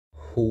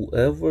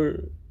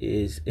whoever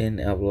is in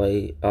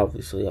LA,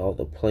 obviously all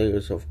the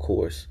players, of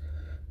course,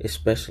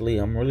 especially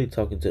I'm really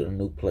talking to the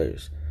new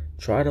players.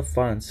 Try to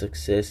find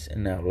success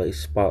in LA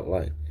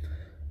spotlight.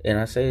 And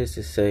I say this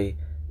to say,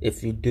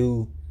 if you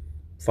do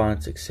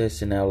find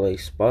success in LA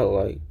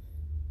spotlight,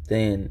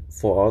 then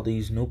for all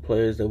these new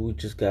players that we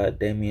just got,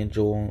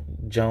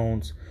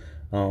 Jones,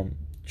 um,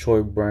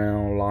 Troy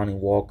Brown, Lonnie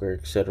Walker,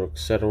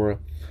 etc.,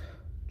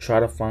 try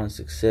to find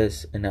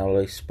success in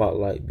LA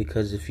spotlight,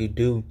 because if you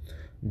do,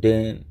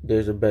 then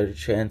there's a better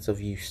chance of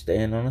you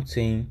staying on a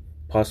team,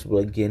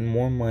 possibly getting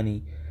more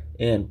money,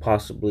 and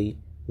possibly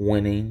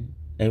winning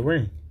a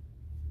ring.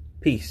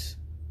 Peace.